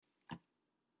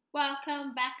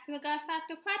Welcome back to the God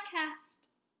Factor podcast.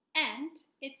 And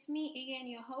it's me again,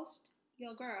 your host,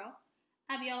 your girl,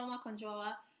 Abiola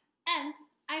Makanjuola. And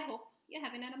I hope you're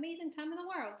having an amazing time in the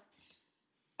world.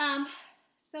 Um,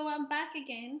 so I'm back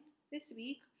again this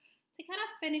week to kind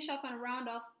of finish up and round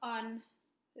off on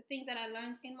the things that I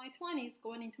learned in my 20s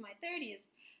going into my 30s.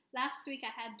 Last week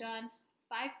I had done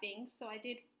 5 things, so I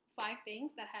did 5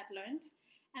 things that I had learned.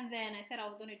 And then I said I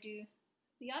was going to do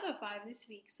the other 5 this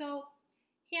week. So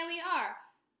here we are.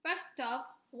 First off,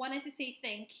 wanted to say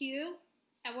thank you.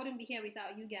 I wouldn't be here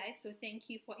without you guys, so thank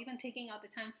you for even taking out the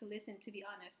time to listen, to be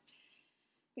honest.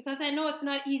 Because I know it's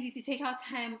not easy to take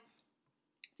time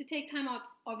out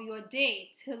of your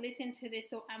day to listen to this,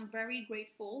 so I'm very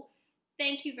grateful.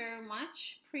 Thank you very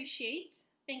much. Appreciate.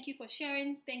 Thank you for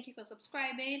sharing. Thank you for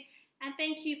subscribing. And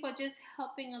thank you for just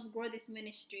helping us grow this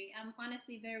ministry. I'm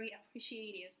honestly very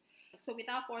appreciative. So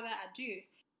without further ado,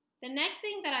 the next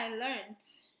thing that I learned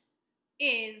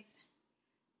is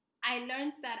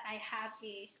that I have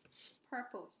a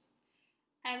purpose.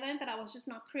 I learned that I was just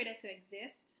not created to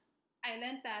exist. I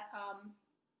learned that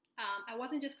I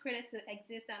wasn't just created to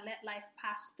exist and let life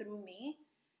pass through me.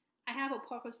 I have a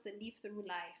purpose to live through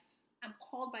life. I'm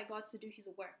called by God to do His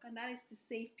work, and that is to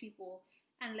save people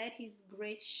and let His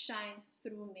grace shine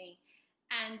through me.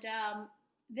 And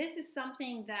this is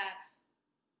something that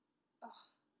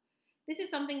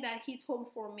He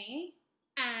told for me,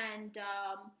 and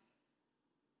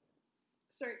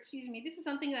this is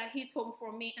something that He told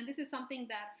for me, and this is something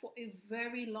that for a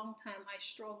very long time I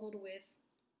struggled with.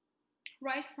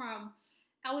 Right from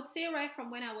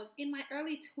when I was in my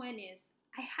early 20s,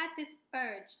 I had this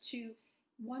urge to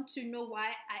want to know why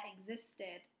I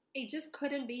existed. It just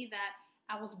couldn't be that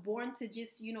I was born to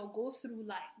just, go through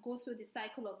life, go through the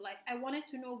cycle of life. I wanted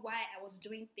to know why I was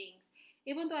doing things.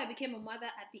 Even though I became a mother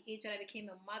at the age that I became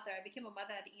a mother at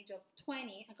the age of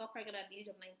 20. I got pregnant at the age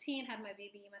of 19, had my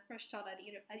baby, my first child at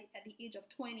the age of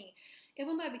 20.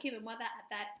 Even though I became a mother at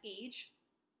that age,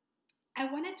 I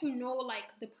wanted to know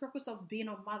the purpose of being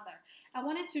a mother. I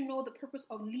wanted to know the purpose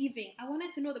of living. I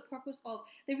wanted to know the purpose of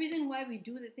the reason why we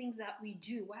do the things that we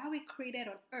do. Why are we created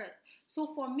on earth?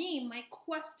 So for me, my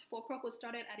quest for purpose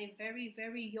started at a very,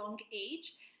 very young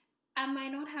age. I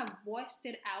might not have voiced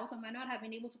it out. I might not have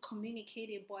been able to communicate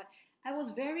it, but I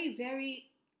was very, very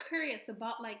curious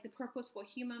about the purpose for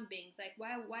human beings.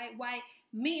 Why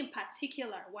me in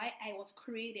particular, why I was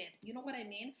created. You know what I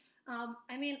mean?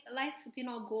 Life did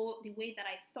not go the way that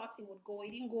I thought it would go.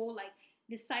 It didn't go like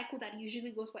the cycle that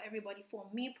usually goes for everybody, for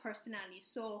me personally.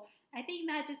 So I think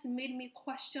that just made me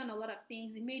question a lot of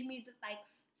things. It made me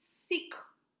seek,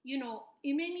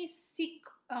 it made me seek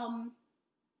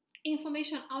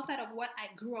information outside of what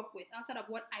I grew up with, outside of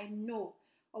what I know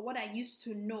or what I used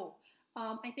to know.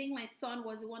 I think my son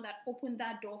was the one that opened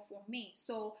that door for me.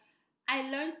 So I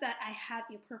learned that I have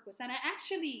a purpose, and I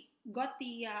actually got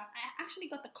the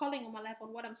calling on my life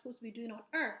on what I'm supposed to be doing on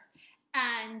earth.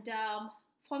 And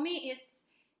for me,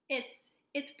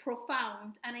 it's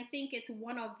profound, and I think it's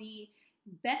one of the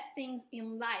best things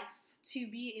in life to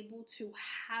be able to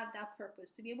have that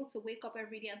purpose, to be able to wake up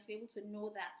every day and to be able to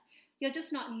know that you're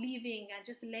just not living and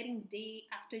just letting day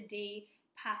after day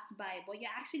pass by, but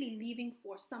you're actually living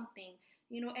for something.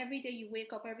 Every day you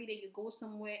wake up, every day you go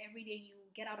somewhere, every day you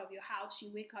get out of your house,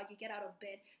 you wake up, you get out of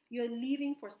bed, you're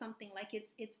living for something.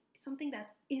 It's something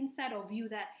that's inside of you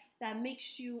that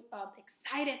makes you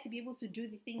excited to be able to do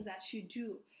the things that you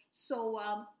do. So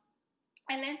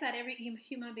I learned that every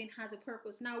human being has a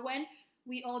purpose. Now, when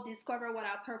we all discover what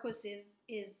our purpose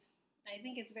is I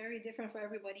think it's very different for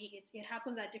everybody. It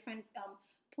happens at different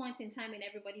points in time in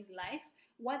everybody's life.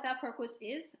 What that purpose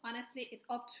is, honestly, it's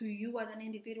up to you as an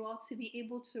individual to be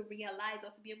able to realize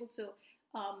or to be able to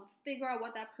figure out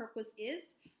what that purpose is.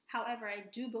 However, I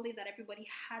do believe that everybody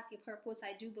has a purpose.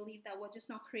 I do believe that we're just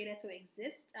not created to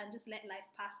exist and just let life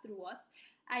pass through us.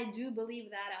 I do believe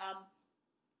that,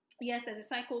 yes, there's a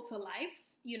cycle to life,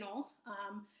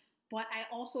 but I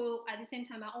also, at the same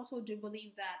time, I also do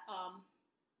believe that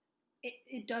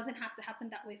it doesn't have to happen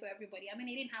that way for everybody. It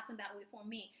didn't happen that way for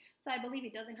me. So I believe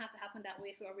it doesn't have to happen that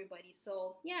way for everybody.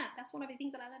 So yeah, that's one of the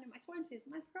things that I learned in my 20s.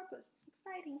 My purpose.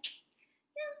 Exciting.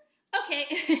 Yeah. Okay.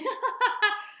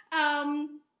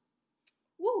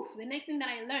 The next thing that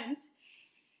I learned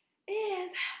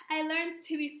is I learned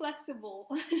to be flexible.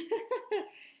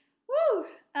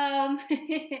 I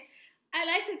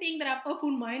like to think that I'm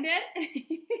open-minded.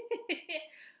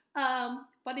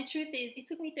 But the truth is, it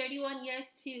took me 31 years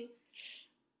to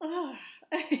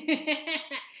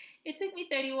it took me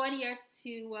 31 years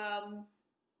to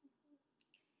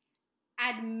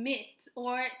admit,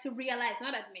 or to realize,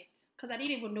 not admit, because I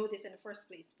didn't even know this in the first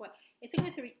place. But it took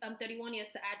me to 31 years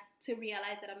to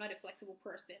realize that I'm not a flexible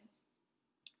person.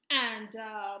 And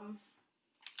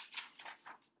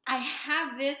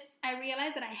I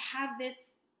realized that I have this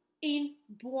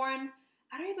inborn,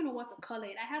 I don't even know what to call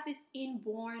it. I have this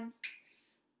inborn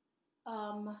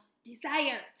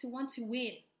desire to want to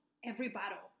win every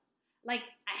battle. Like,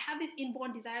 I have this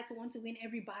inborn desire to want to win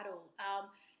every battle.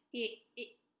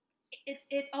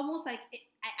 It's almost like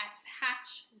I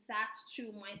attach that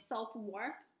to my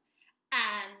self-worth.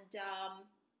 And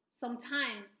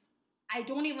sometimes I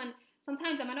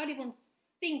might not even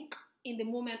think in the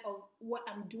moment of what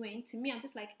I'm doing. To me, I'm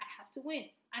just like, I have to win.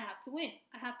 I have to win.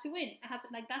 I have to win. I have to,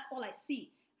 like, that's all I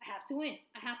see. I have to win.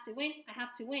 I have to win. I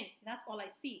have to win. That's all I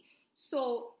see.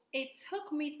 So it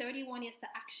took me 31 years to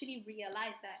actually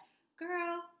realize that,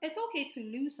 girl, it's okay to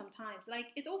lose sometimes.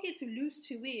 Like, it's okay to lose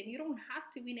to win. You don't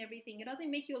have to win everything. It doesn't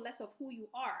make you less of who you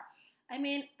are. I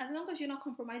mean, as long as you're not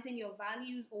compromising your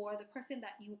values or the person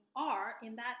that you are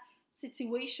in that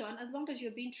situation, as long as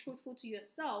you're being truthful to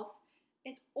yourself,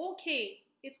 it's okay.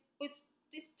 It's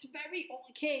very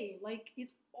okay. Like,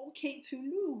 it's okay to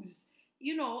lose,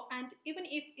 and even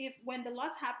if when the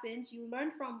loss happens, you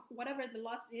learn from whatever the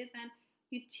loss is, and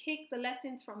you take the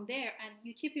lessons from there and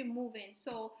you keep it moving.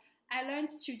 So I learned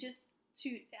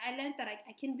I learned that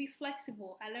I can be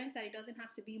flexible. I learned that it doesn't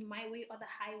have to be my way or the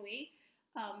highway.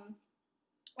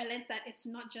 I learned that it's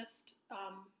not just,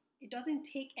 it doesn't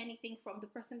take anything from the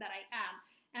person that I am.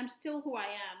 I'm still who I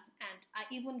am, and I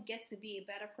even get to be a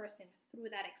better person through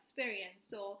that experience.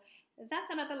 So that's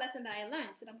another lesson that I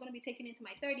learned, and I'm going to be taking into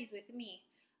my 30s with me.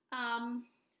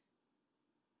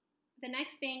 The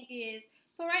next thing is,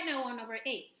 so right now we're on number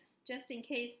 8, just in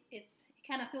case it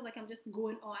kind of feels like I'm just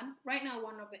going on. Right now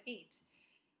we're on number 8.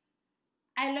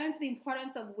 I learned the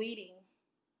importance of waiting.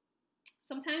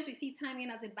 Sometimes we see timing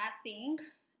as a bad thing,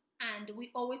 and we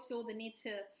always feel the need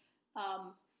to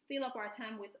fill up our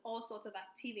time with all sorts of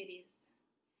activities.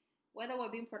 Whether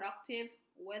we're being productive,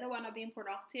 whether we're not being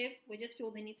productive, we just feel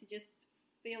the need to just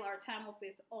fill our time up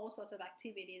with all sorts of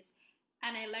activities.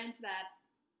 And I learned that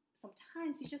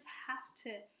sometimes you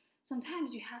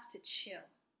have to chill.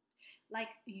 Like,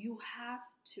 you have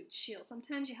to chill.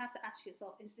 Sometimes you have to ask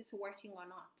yourself, is this working or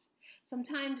not?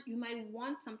 Sometimes you might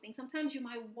want something. Sometimes you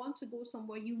might want to go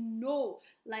somewhere,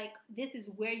 like, this is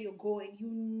where you're going.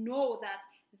 That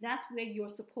that's where you're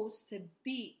supposed to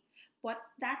be. But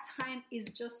that time is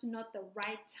just not the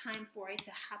right time for it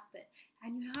to happen.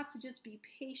 And you have to just be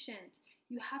patient.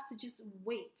 You have to just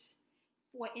wait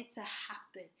for it to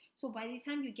happen. So by the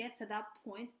time you get to that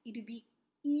point, it'll be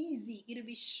easy. It'll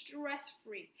be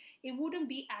stress-free. It wouldn't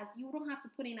be you don't have to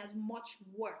put in as much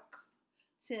work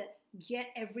to get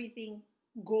everything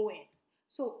going.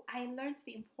 So I learned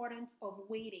the importance of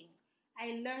waiting.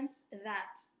 I learned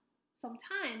that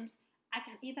sometimes I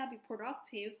can either be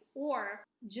productive or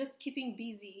just keeping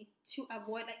busy to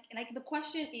avoid, the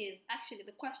question is,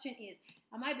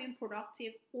 am I being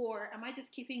productive, or am I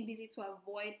just keeping busy to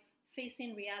avoid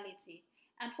facing reality?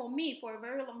 And for me, for a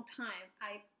very long time,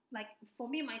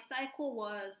 my cycle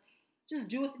was just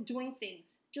doing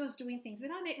things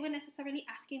without even necessarily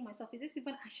asking myself, is this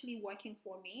even actually working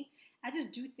for me? I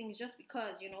just do things just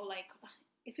because,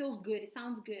 it feels good, it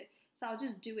sounds good, so I'll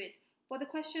just do it. But the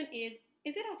question is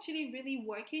it actually really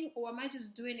working, or am I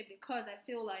just doing it because I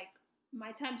feel like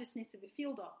my time just needs to be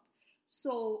filled up?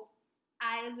 So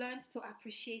I learned to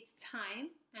appreciate time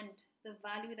and the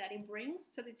value that it brings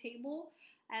to the table.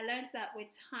 I learned that with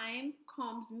time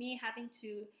comes me having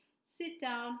to sit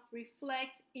down,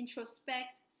 reflect, introspect,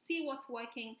 see what's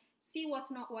working, see what's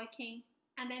not working,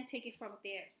 and then take it from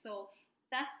there. So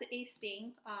that's the 8th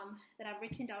thing that I've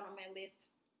written down on my list.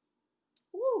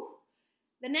 Woo!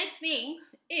 The next thing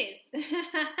is,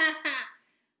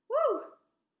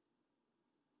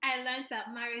 I learned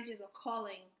that marriage is a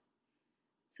calling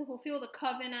to fulfill the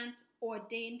covenant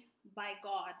ordained by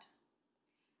God.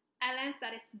 I learned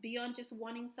that it's beyond just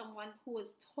wanting someone who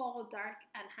is tall, dark,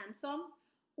 and handsome,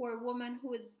 or a woman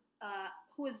who is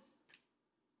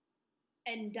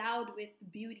endowed with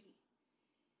beauty.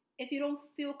 If you don't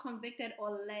feel convicted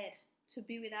or led to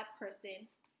be with that person,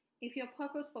 if your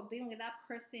purpose for being with that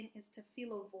person is to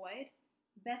fill a void,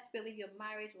 best believe your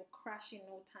marriage will crash in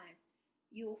no time.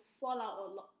 You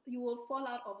will fall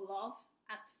out of love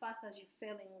as fast as you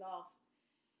fell in love.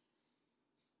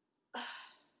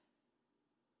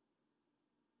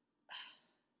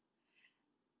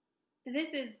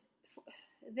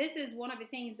 This is one of the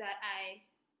things that I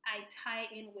will tie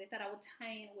in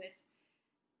with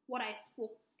what I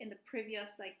spoke in the previous,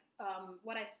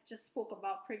 what I just spoke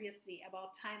about previously,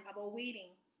 about time, about waiting.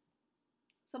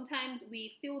 sometimes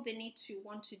we feel the need to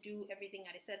want to do everything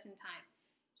at a certain time.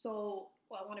 So,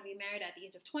 I want to be married at the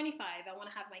age of 25. I want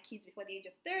to have my kids before the age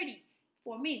of 30.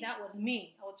 For me, that was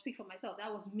me. I would speak for myself.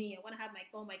 That was me. I want to have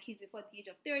all my kids before the age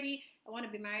of 30. I want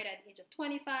to be married at the age of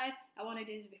 25. I want to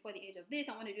do this before the age of this.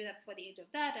 I want to do that before the age of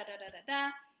that, da, da, da, da,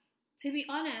 da. To be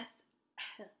honest,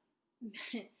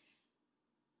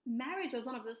 marriage was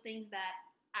one of those things that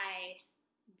I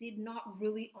did not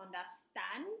really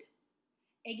understand.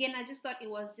 Again, I just thought it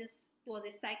was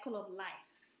a cycle of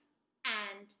life.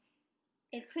 And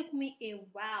it took me a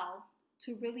while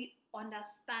to really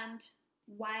understand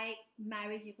why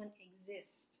marriage even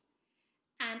exists.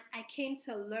 And I came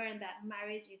to learn that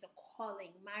marriage is a calling,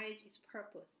 marriage is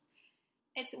purpose.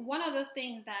 It's one of those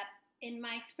things that, in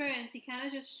my experience, you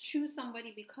cannot just choose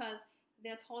somebody because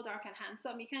they're tall, dark, and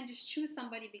handsome. You can't just choose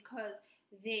somebody because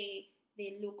they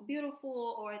look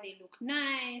beautiful or they look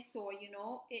nice, or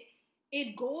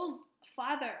it goes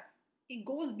farther. It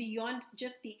goes beyond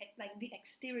just the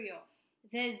exterior.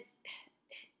 There's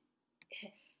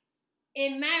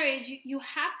in marriage, you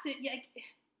have to,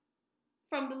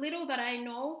 from the little that I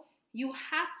know, you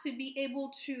have to be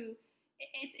able to.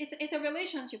 It's a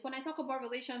relationship. When I talk about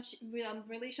relationship,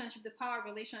 the power of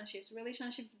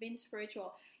relationships being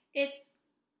spiritual, it's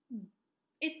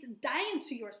dying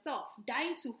to yourself,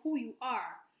 dying to who you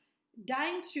are,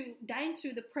 dying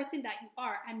to the person that you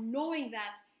are, and knowing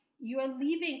that you're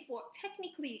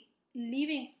technically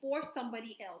living for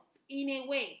somebody else in a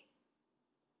way.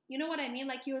 You know what I mean?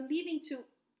 Like, you're leaving to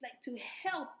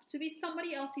help, to be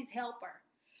somebody else's helper.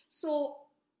 So,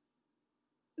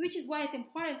 which is why it's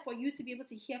important for you to be able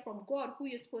to hear from God who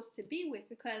you're supposed to be with,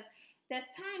 because there's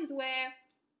times where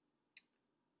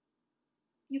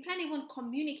you can't even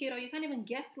communicate, or you can't even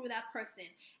get through that person,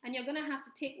 and you're gonna have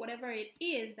to take whatever it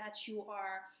is that you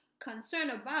are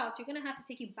concerned about. You're gonna have to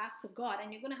take it back to God,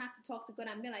 and you're gonna have to talk to God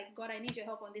and be like, God, I need your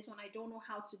help on this one. I don't know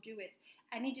how to do it.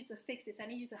 I need you to fix this. I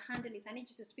need you to handle it. I need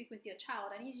you to speak with your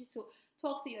child. I need you to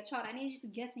talk to your child. I need you to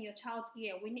get in your child's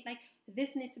ear.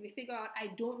 This needs to be figured out. I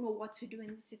don't know what to do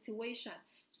in this situation.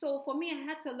 So for me, I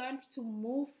had to learn to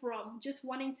move from just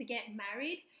wanting to get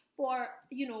married for,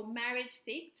 marriage's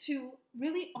sake, to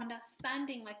really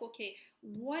understanding, okay,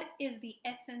 what is the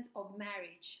essence of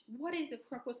marriage? What is the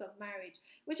purpose of marriage?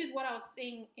 Which is what I was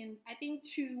saying in, I think,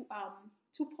 2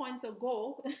 points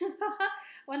ago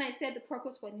when I said the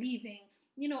purpose for leaving.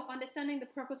 Understanding the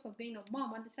purpose for being a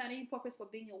mom, understanding the purpose for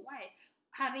being a wife,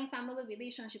 having family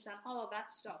relationships, and all of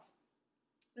that stuff.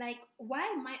 Why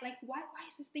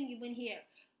is this thing even here?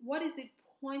 What is the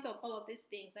point of all of these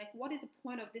things? What is the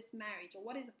point of this marriage? Or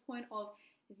what is the point of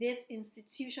this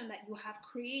institution that you have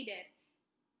created?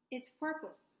 It's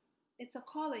purpose. It's a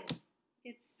calling.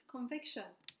 It's conviction.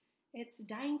 It's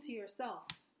dying to yourself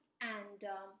and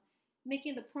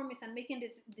making the promise and making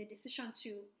the decision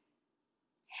to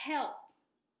help,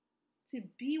 to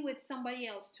be with somebody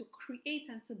else, to create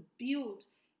and to build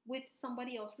with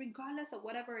somebody else, regardless of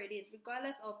whatever it is,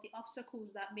 regardless of the obstacles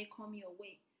that may come your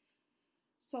way.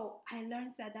 So I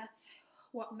learned that that's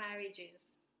what marriage is.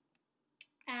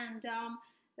 And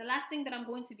the last thing that I'm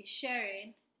going to be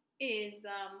sharing is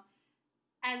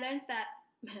I learned that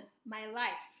my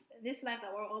life, this life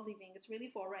that we're all living, is really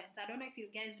for rent. I don't know if you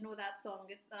guys know that song.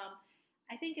 It's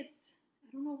I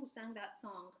don't know who sang that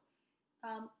song.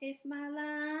 If my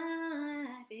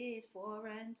life is for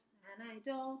rent and I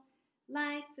don't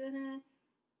like to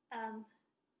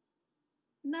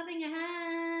nothing I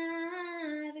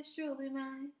have is truly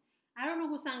mine. I don't know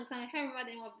who sang the song. I can't remember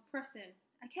the name of the person.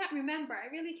 I can't remember. I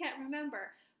really can't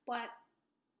remember. But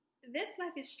this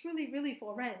life is truly, really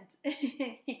for rent.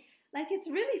 It's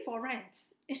really for rent.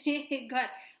 God.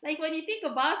 When you think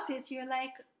about it, you're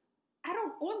like, I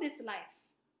don't own this life.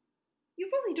 You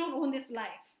really don't own this life.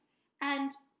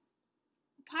 And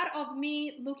part of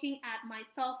me looking at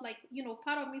myself,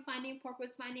 part of me finding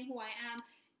purpose, finding who I am,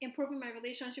 improving my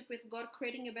relationship with God,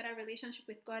 creating a better relationship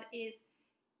with God is,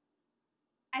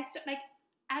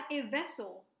 I'm a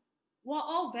vessel. We're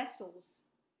all vessels.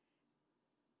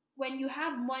 When you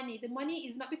have money, the money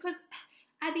is not, because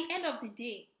at the end of the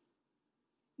day,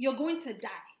 you're going to die.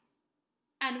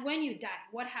 And when you die,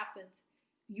 what happens?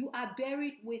 You are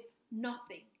buried with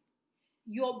nothing.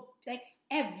 You're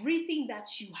everything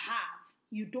that you have,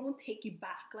 you don't take it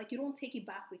back. You don't take it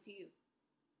back with you.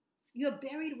 You're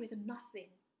buried with nothing.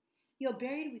 You're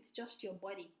buried with just your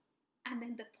body. And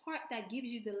then the part that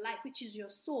gives you the life, which is your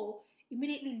soul,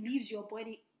 immediately leaves your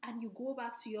body, and you go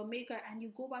back to your maker, and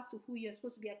you go back to who you're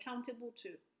supposed to be accountable to.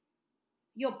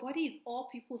 Your body is all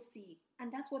people see.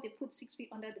 And that's what they put 6 feet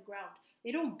under the ground.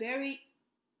 They don't bury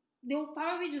They'll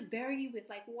probably just bury you with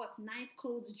like what nice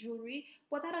clothes, jewelry,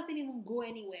 but that doesn't even go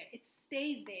anywhere. It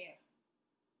stays there.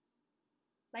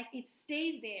 Like it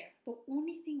stays there. The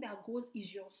only thing that goes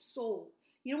is your soul.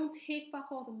 You don't take back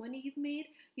all the money you've made.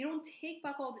 You don't take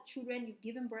back all the children you've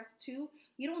given birth to.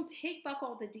 You don't take back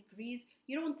all the degrees.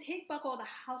 You don't take back all the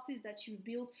houses that you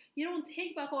built. You don't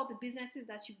take back all the businesses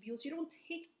that you built. You don't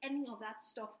take any of that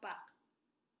stuff back.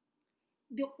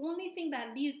 The only thing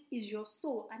that leaves is your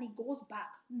soul, and it goes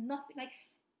back. Nothing, like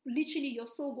literally your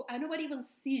soul and nobody even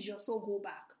sees your soul go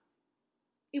back.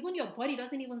 Even your body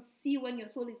doesn't even see when your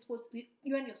soul is supposed to be,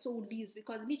 when your soul leaves,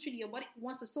 because literally your body,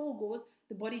 once the soul goes,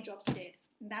 the body drops dead.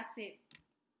 And that's it.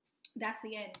 That's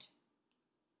the end.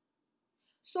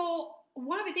 So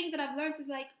one of the things that I've learned is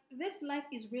like, this life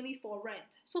is really for rent.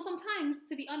 So sometimes,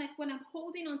 to be honest, when I'm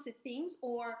holding on to things,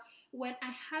 or when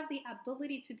I have the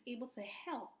ability to be able to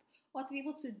help, or to be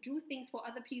able to do things for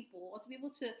other people, or to be able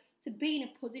to be in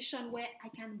a position where I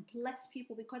can bless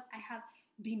people because I have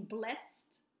been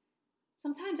blessed,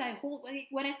 sometimes I hold, like,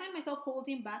 when I find myself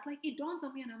holding back, like it dawns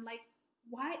on me and I'm like,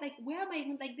 why, like where am I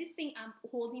even, like this thing I'm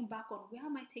holding back on, where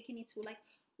am I taking it to? Like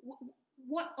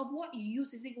what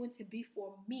use is it going to be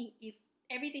for me if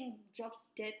everything drops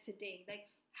dead today? Like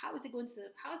how is it going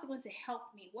to help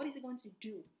me? What is it going to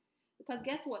do? Because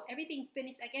guess what? Everything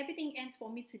finished, like everything ends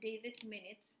for me today, this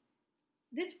minute.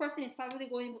 This person is probably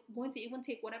going to even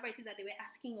take whatever it is that they were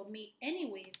asking of me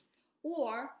anyways,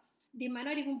 or they might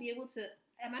not even be able to,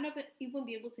 I might not even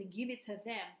be able to give it to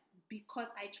them because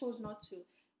I chose not to.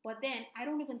 But then I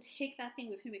don't even take that thing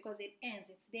with me because it ends.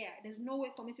 It's there. There's no way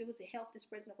for me to be able to help this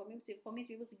person, or for me to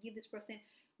be able to give this person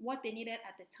what they needed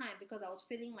at the time, because I was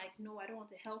feeling like, no, I don't want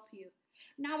to help you.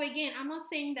 Now, again, I'm not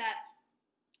saying that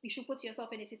you should put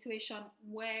yourself in a situation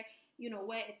where,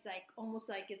 where it's like almost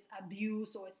like it's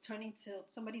abuse, or it's turning to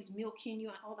somebody's milking you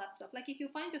and all that stuff. Like if you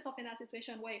find yourself in that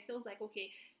situation where it feels like,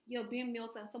 okay, you're being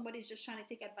milked and somebody's just trying to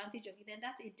take advantage of you, then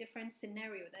that's a different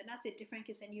scenario. Then that's a different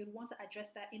case, and you'd want to address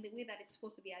that in the way that it's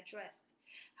supposed to be addressed.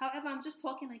 However, I'm just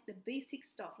talking like the basic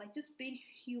stuff, like just being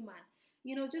human,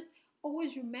 just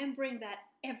always remembering that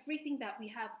everything that we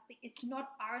have, it's not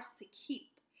ours to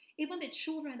keep. Even the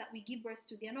children that we give birth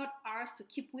to, they're not ours to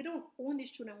keep. We don't own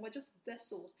these children. We're just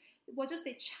vessels. We're just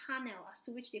a channel as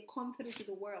to which they come through to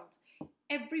the world.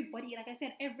 Everybody, like I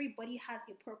said, everybody has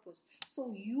a purpose.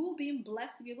 So you being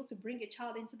blessed to be able to bring a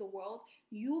child into the world,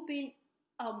 you being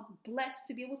blessed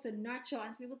to be able to nurture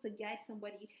and to be able to guide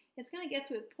somebody, it's going to get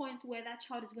to a point where that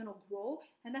child is going to grow,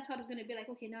 and that child is going to be like,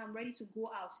 okay, now I'm ready to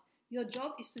go out. Your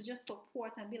job is to just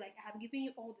support and be like, I have given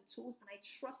you all the tools, and I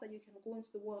trust that you can go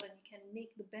into the world and you can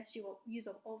make the best use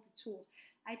of all the tools.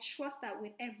 I trust that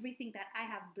with everything that I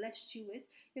have blessed you with,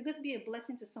 you're going to be a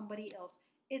blessing to somebody else.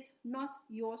 It's not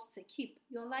yours to keep.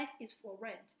 Your life is for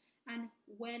rent. And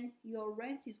when your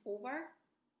rent is over,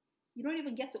 you don't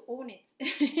even get to own it.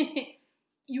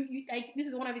 you like, this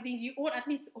is one of the things, you own at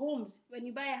least homes. When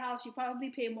you buy a house, you probably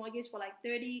pay a mortgage for like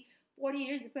 30, 40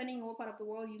 years, depending on what part of the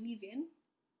world you live in.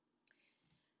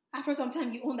 After some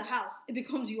time, you own the house. It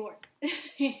becomes yours.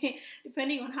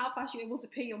 Depending on how fast you're able to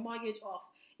pay your mortgage off,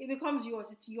 it becomes yours.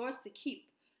 It's yours to keep.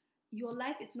 Your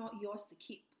life is not yours to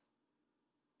keep.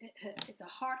 It's a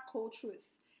hard, cold truth.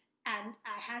 And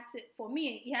I had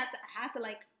to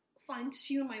like fine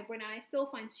tune my brain, and I still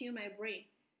fine tune my brain.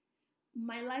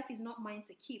 My life is not mine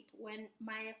to keep. When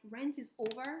my rent is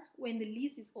over, when the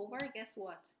lease is over, guess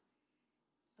what?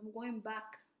 I'm going back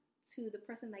to the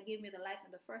person that gave me the life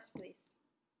in the first place.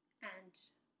 And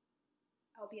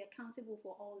I'll be accountable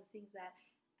for all the things that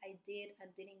I did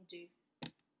and didn't do.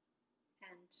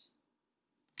 And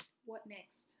what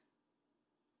next?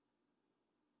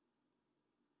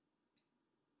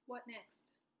 What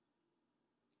next?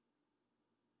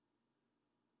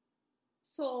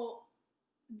 So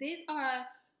these are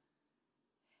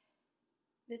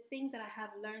the things that I have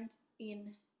learned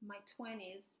in my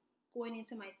 20s, going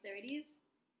into my 30s.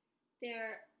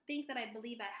 They're things that I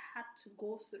believe I had to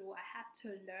go through, I had to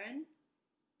learn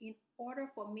in order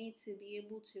for me to be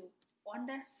able to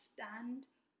understand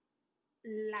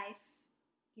life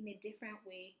in a different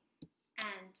way.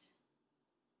 And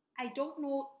I don't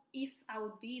know if I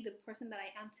would be the person that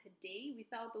I am today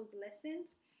without those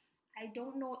lessons. I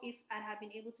don't know if I'd have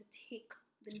been able to take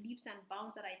the leaps and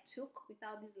bounds that I took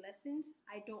without these lessons.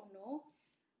 I don't know.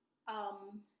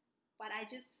 But I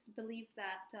just believe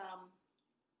that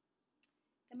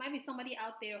there might be somebody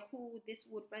out there who this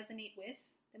would resonate with.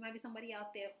 There might be somebody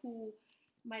out there who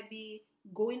might be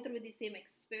going through the same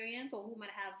experience, or who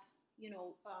might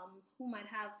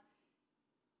have,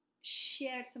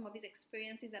 shared some of these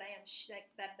experiences that I am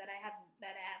that I have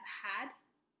had.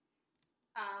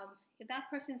 If that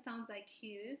person sounds like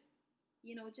you,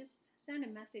 just send a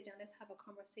message and let's have a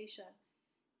conversation.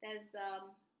 There's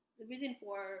the reason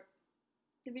for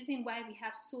the reason why we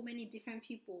have so many different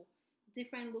people,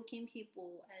 different looking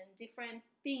people, and different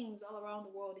things all around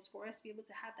the world is for us to be able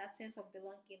to have that sense of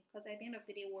belonging. Because at the end of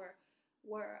the day, we're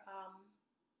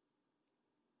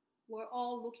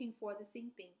all looking for the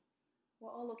same thing. We're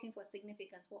all looking for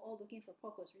significance. We're all looking for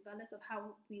purpose, regardless of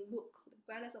how we look,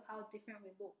 regardless of how different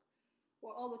we look.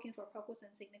 We're all looking for purpose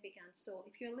and significance. So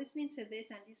if you're listening to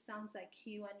this and this sounds like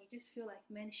you and you just feel like,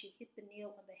 man, she hit the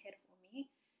nail on the head for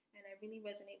me, and I really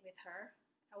resonate with her,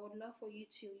 I would love for you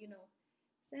to,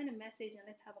 send a message and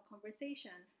let's have a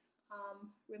conversation.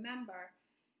 Remember,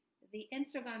 the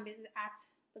Instagram is at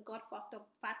the God Factor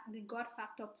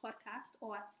podcast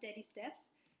or at Steady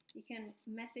Steps. You can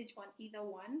message on either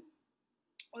one,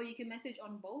 or you can message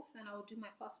on both, and I will do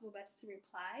my possible best to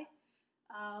reply.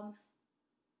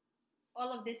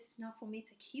 All of this is not for me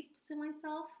to keep to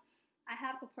myself. I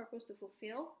have a purpose to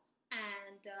fulfill,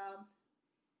 and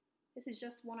this is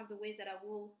just one of the ways that I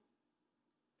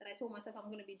told myself I'm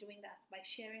going to be doing that, by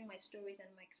sharing my stories and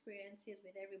my experiences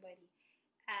with everybody.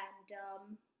 And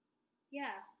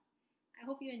yeah, I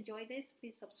hope you enjoy this.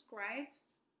 Please subscribe.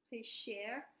 Please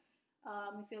share.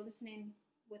 If you're listening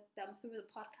with them through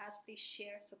the podcast, please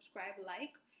share, subscribe,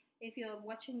 like. If you're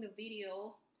watching the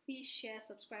video, please share,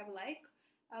 subscribe, like.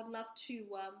 I'd love to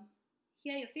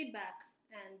hear your feedback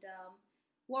and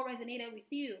what resonated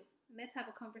with you. Let's have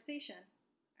a conversation.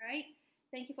 All right?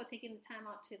 Thank you for taking the time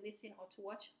out to listen or to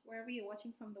watch wherever you're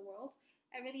watching from the world.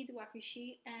 I really do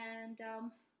appreciate, and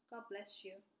God bless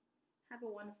you. Have a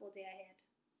wonderful day ahead.